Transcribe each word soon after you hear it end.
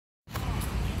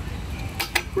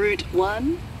Route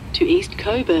 1 to East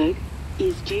Coburg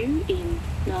is due in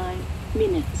 9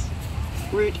 minutes.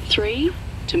 Route 3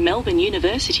 to Melbourne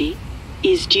University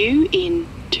is due in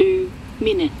 2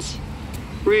 minutes.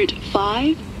 Route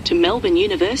 5 to Melbourne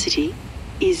University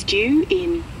is due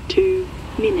in 2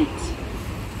 minutes.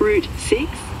 Route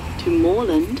 6 to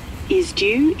Moreland is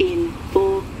due in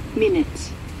 4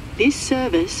 minutes. This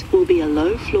service will be a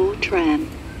low-floor tram.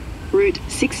 Route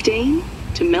 16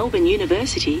 to Melbourne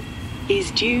University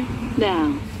is due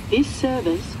now. This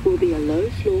service will be a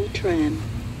low-floor tram.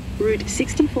 Route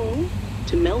 64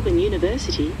 to Melbourne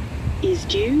University is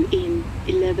due in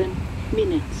 11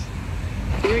 minutes.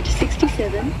 Route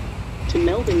 67 to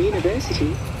Melbourne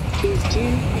University is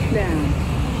due now.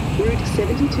 Route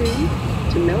 72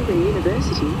 to Melbourne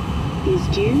University is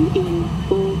due in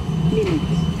 4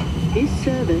 minutes. This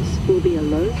service will be a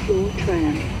low-floor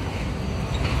tram.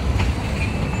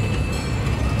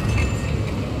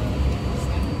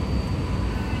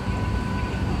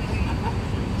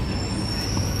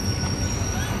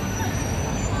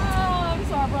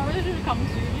 Come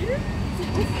to you.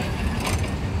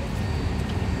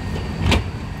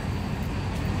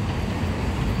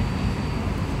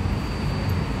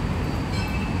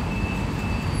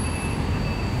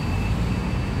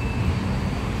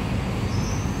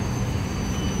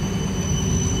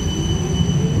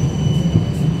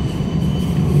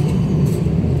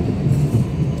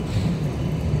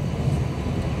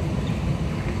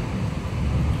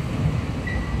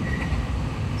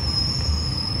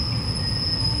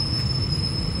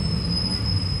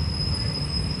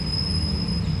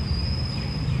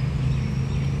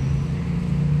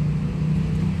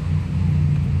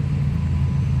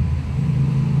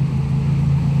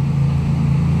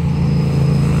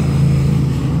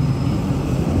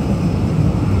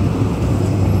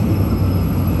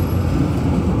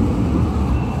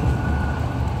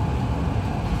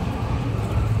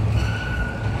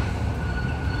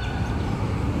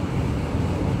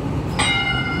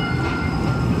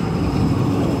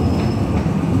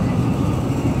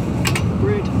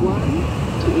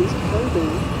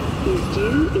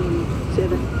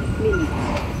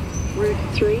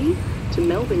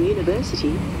 Melbourne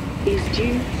University is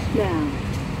due now.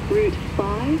 Route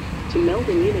 5 to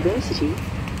Melbourne University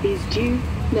is due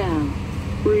now.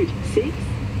 Route 6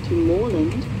 to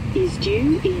Moreland is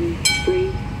due in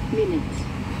 3 minutes.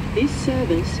 This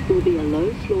service will be a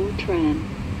low-floor tram.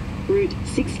 Route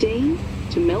 16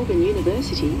 to Melbourne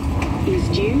University is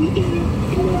due in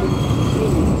 11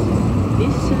 minutes.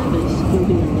 This service will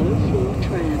be a low-floor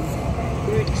tram.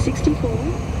 Route 64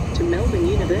 to Melbourne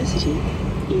University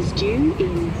is due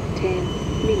in 10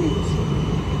 minutes.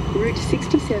 Route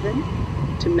 67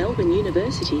 to Melbourne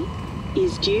University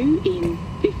is due in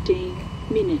 15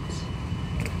 minutes.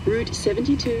 Route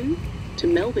 72 to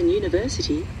Melbourne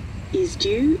University is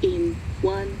due in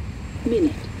 1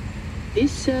 minute.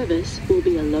 This service will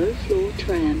be a low-floor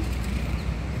tram.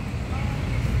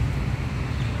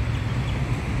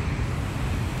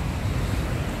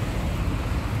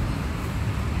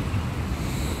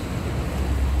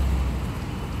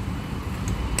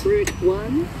 Route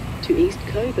 1 to East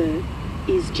Coburg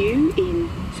is due in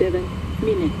 7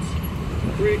 minutes.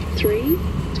 Route 3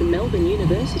 to Melbourne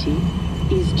University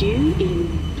is due in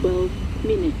 12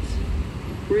 minutes.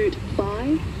 Route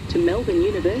 5 to Melbourne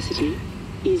University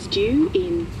is due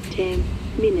in 10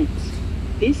 minutes.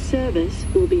 This service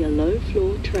will be a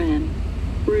low-floor tram.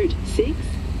 Route 6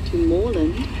 to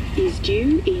Moreland is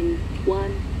due in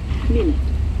 1 minute.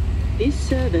 This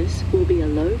service will be a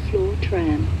low-floor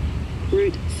tram.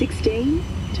 Route 16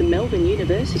 to Melbourne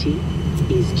University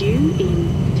is due in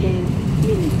 10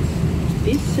 minutes.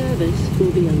 This service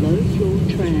will be a low-floor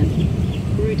tram.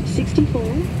 Route 64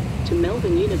 to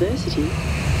Melbourne University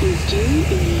is due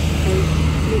in 8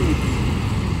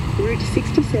 minutes. Route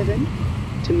 67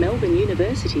 to Melbourne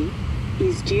University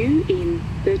is due in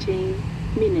 13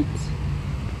 minutes.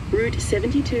 Route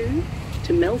 72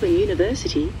 to Melbourne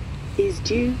University is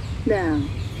due now.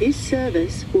 This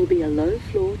service will be a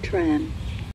low-floor tram.